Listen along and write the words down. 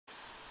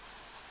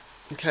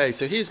Okay,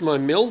 so here's my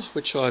mill,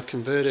 which I've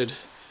converted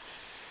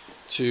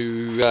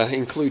to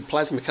include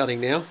plasma cutting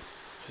now.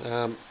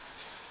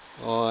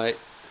 I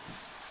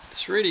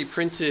 3D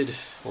printed,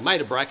 or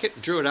made a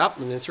bracket, drew it up,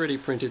 and then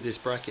 3D printed this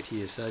bracket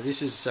here. So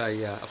this is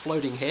a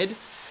floating head.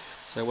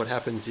 So what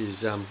happens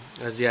is,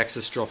 as the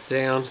axis drops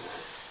down,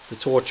 the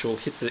torch will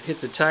hit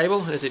the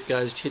table. As it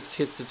goes,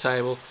 hits the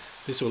table,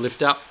 this will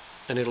lift up,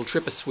 and it'll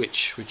trip a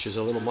switch, which is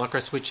a little micro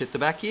switch at the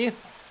back here.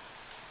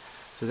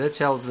 So that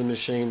tells the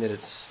machine that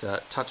it's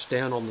touched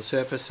down on the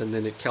surface, and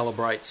then it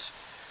calibrates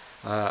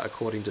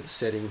according to the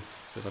setting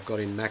that I've got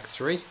in Mach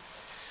 3.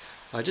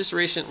 I just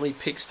recently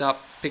picked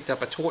up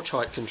a torch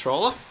height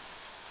controller.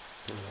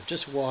 I've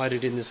just wired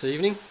it in this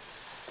evening.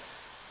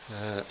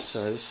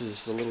 So this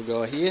is the little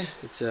guy here.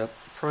 It's a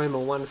Proma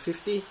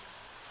 150.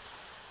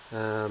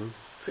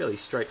 Fairly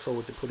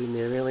straightforward to put in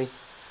there, really.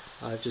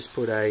 I've just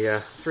put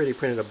a 3D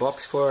printed a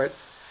box for it.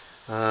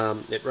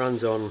 It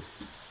runs on,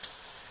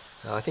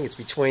 I think it's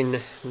between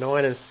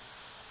 9 and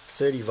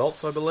 30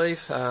 volts, I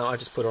believe. I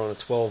just put it on a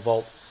 12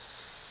 volt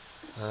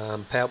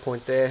power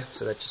point there,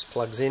 so that just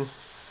plugs in.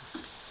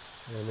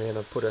 And then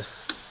I put a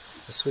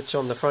switch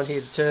on the front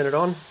here to turn it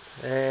on.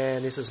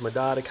 And this is my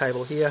data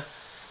cable here,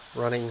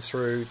 running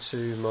through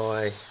to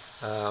my,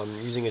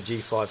 using a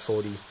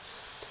G540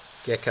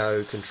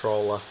 Gecko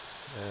controller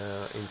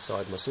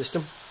inside my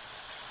system.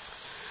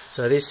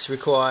 So this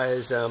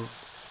requires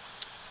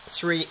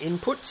 3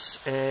 inputs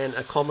and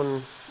a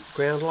common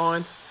ground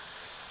line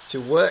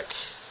to work.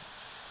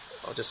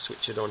 I'll just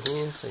switch it on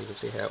here so you can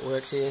see how it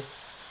works here.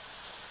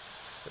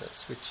 So it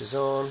switches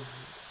on,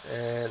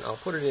 and I'll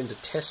put it into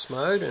test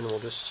mode and we'll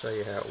just show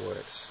you how it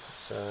works.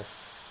 So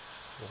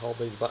we'll hold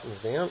these buttons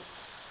down.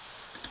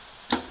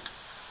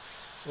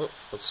 Oh,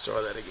 let's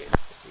try that again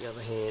with the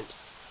other hand.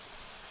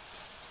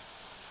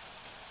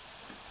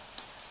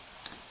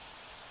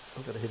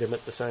 I've got to hit them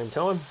at the same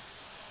time.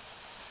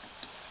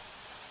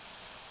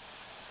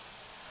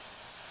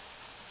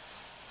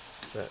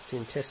 So it's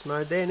in test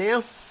mode there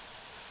now.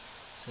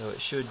 So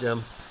it should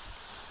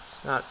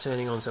start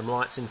turning on some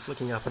lights and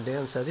flicking up and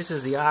down. So this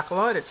is the arc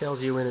light, it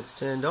tells you when it's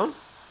turned on.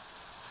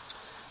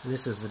 And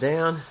this is the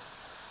down,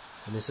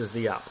 and this is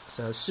the up.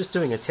 So it's just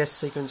doing a test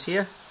sequence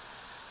here.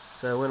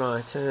 So when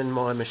I turn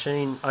my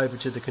machine over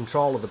to the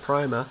control of the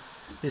Proma,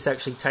 this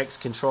actually takes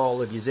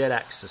control of your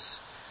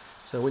Z-axis.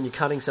 So when you're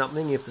cutting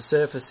something, if the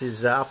surface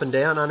is up and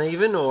down,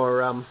 uneven,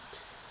 or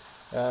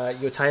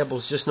your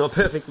table's just not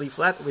perfectly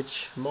flat,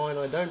 which mine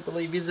I don't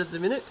believe is at the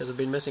minute because I've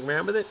been messing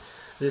around with it,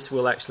 this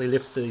will actually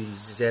lift the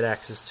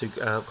Z-axis to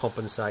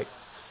compensate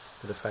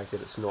for the fact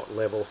that it's not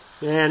level.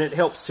 And it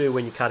helps too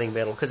when you're cutting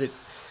metal because it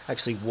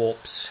actually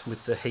warps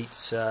with the heat,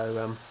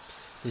 so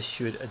this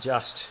should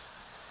adjust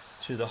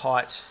to the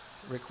height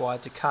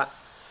required to cut.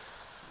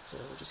 So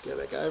we'll just go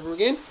back over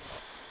again.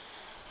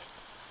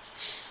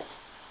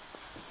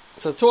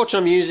 So the torch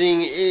I'm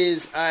using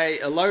is a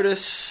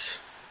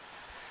Lotos.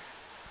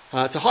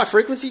 It's a high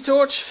frequency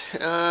torch,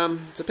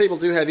 so people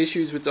do have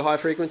issues with the high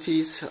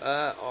frequencies.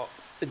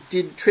 It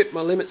did trip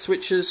my limit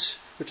switches,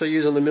 which I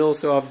use on the mill,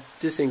 so I've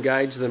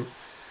disengaged them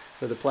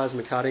for the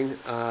plasma cutting.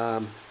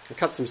 I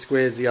cut some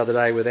squares the other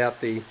day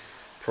without the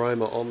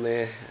Proma on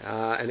there,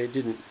 and it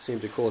didn't seem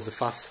to cause a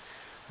fuss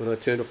when I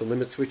turned off the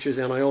limit switches.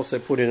 And I also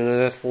put in an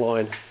earth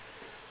line.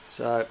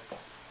 So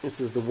this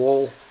is the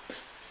wall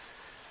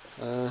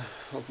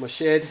of my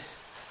shed,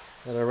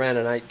 and I ran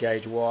an 8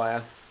 gauge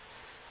wire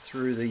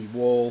through the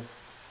wall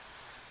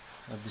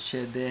of the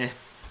shed there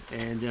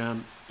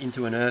and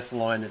into an earth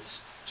line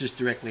that's just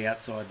directly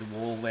outside the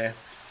wall there,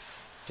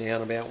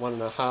 down about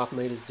 1.5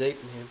 meters deep.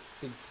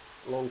 Big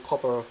long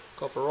copper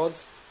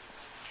rods.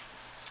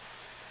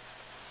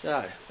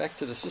 So back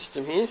to the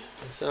system here.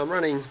 So I'm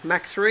running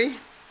Mach 3.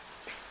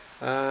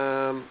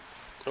 I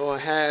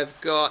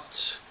have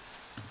got,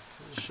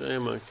 I'll show you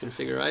my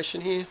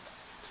configuration here.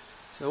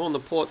 So on the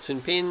ports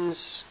and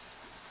pins,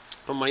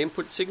 on my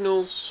input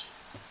signals,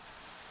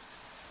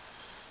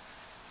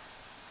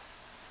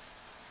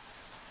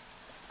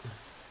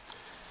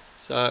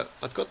 so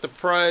I've got the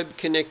probe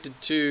connected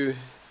to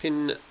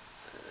pin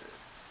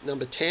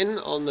number 10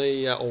 on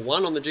the, or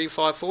 1 on the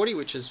G540,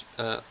 which is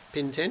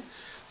pin 10.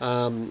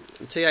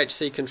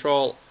 THC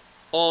control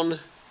on,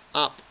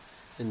 up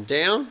and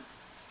down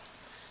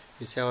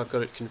is how I've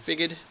got it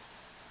configured.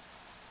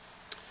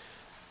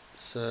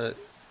 So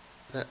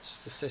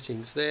that's the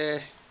settings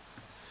there.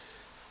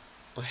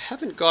 I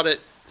haven't got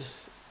it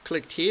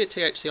clicked here,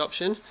 THC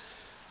option,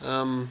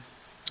 and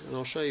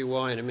I'll show you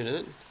why in a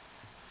minute.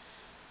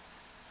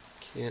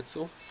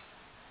 Cancel.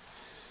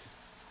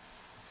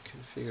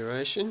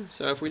 Configuration.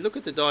 So if we look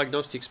at the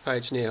diagnostics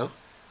page now,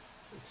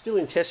 it's still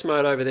in test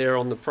mode over there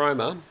on the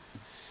Proma.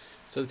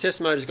 So the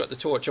test mode has got the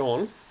torch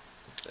on,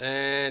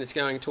 and it's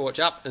going torch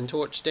up and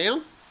torch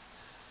down.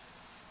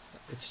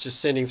 It's just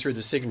sending through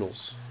the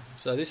signals.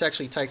 So this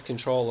actually takes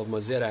control of my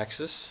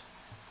Z-axis.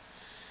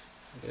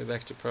 Go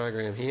back to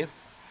program here,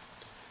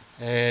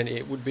 and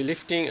it would be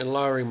lifting and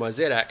lowering my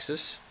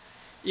Z-axis.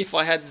 If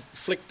I had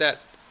flicked that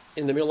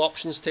in the mill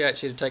options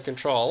THC to take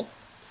control,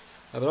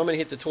 But I'm going to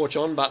hit the torch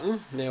on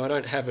button. Now I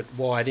don't have it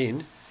wired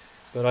in,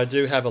 but I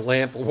do have a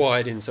lamp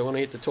wired in, so when I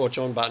hit the torch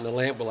on button, the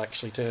lamp will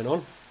actually turn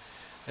on,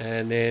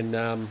 and then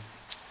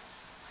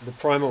the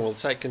Proma will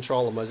take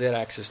control of my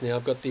Z-axis. Now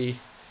I've got the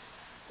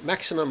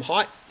maximum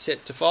height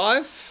set to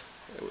 5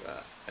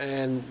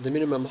 and the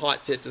minimum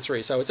height set to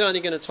 3, so it's only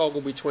going to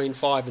toggle between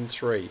 5 and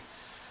 3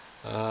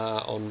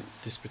 on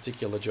this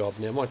particular job.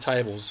 Now my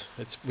table's,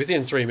 it's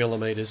within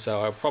 3mm,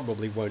 so I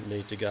probably won't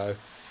need to go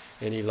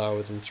any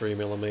lower than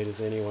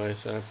 3mm anyway.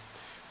 So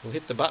we'll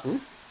hit the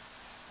button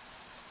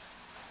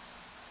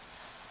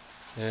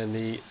and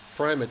the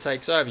Proma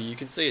takes over. You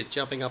can see it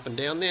jumping up and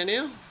down there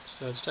now,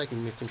 so it's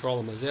taking control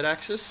of my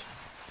Z-axis.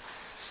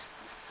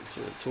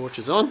 So the torch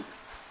is on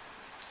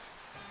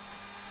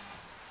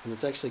and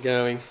it's actually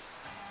going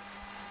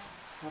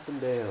up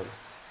and down.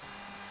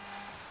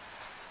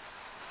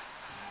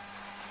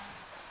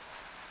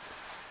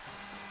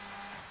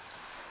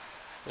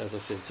 As I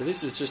said, so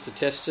this is just a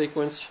test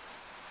sequence.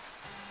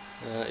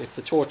 If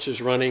the torch is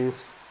running,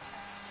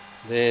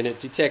 then it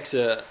detects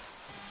the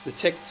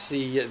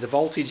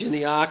voltage in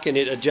the arc, and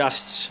it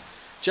adjusts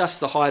just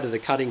the height of the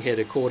cutting head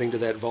according to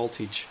that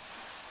voltage.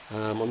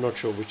 I'm not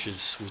sure which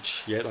is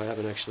which yet. I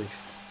haven't actually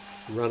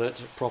run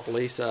it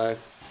properly, so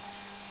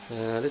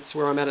that's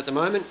where I'm at the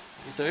moment.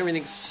 So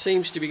everything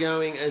seems to be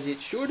going as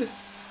it should.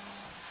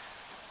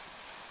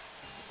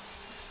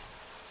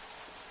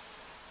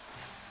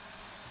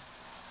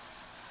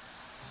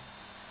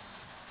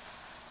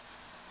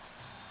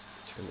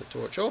 Turn the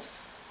torch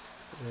off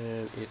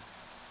and it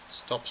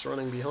stops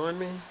running behind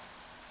me.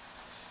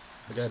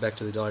 If I go back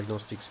to the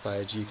diagnostics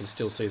page, you can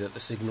still see that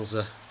the signals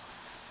are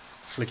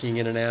flicking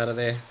in and out of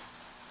there.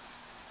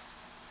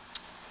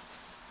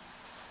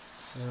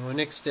 So my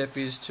next step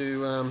is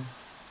to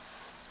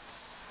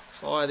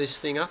fire this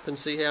thing up and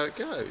see how it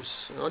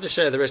goes. I'll just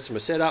show you the rest of my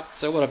setup.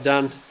 So what I've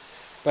done,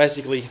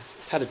 basically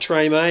had a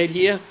tray made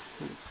here.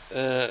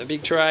 A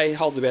big tray,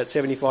 holds about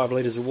 75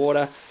 litres of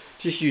water.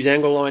 Just use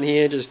angle line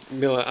here, just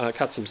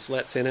cut some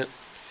slats in it.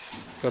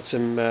 Got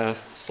some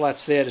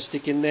slats there to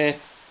stick in there.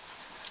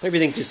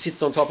 Everything just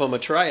sits on top of my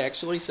tray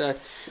actually, so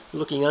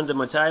looking under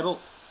my table,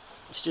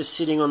 it's just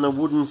sitting on the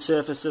wooden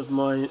surface of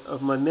my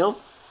mill.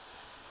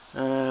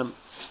 Fun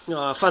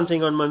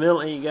thing on my mill,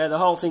 here you go, the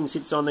whole thing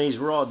sits on these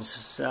rods,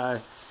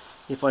 so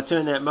if I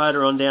turn that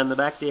motor on down the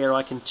back there,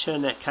 I can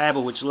turn that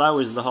cable which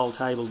lowers the whole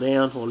table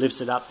down or lifts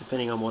it up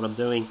depending on what I'm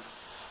doing.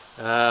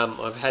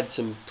 I've had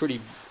some pretty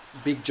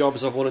big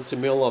jobs I've wanted to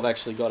mill. I've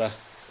actually got a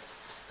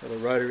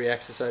rotary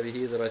axis over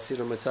here that I sit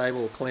on my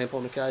table or clamp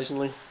on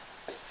occasionally.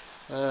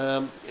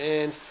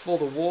 And for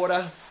the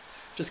water,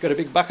 just got a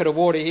big bucket of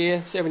water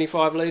here,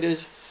 75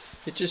 litres.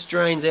 It just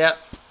drains out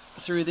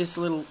through this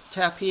little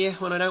tap here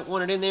when I don't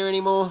want it in there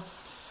anymore.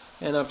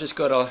 And I've just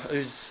got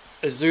a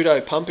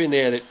pseudo pump in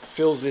there that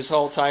fills this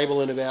whole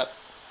table in about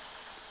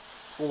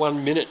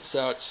 1 minute,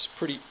 so it's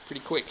pretty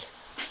quick.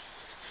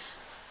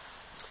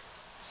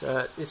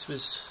 So this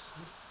was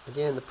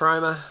again the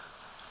Proma.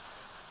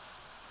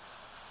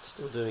 It's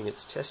still doing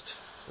its test,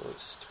 so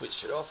let's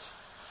switch it off.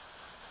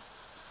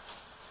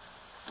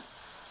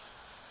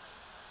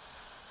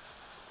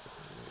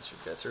 It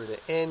should go through the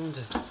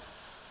end,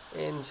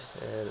 and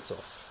it's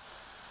off.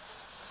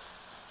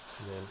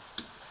 And then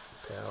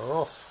power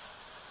off.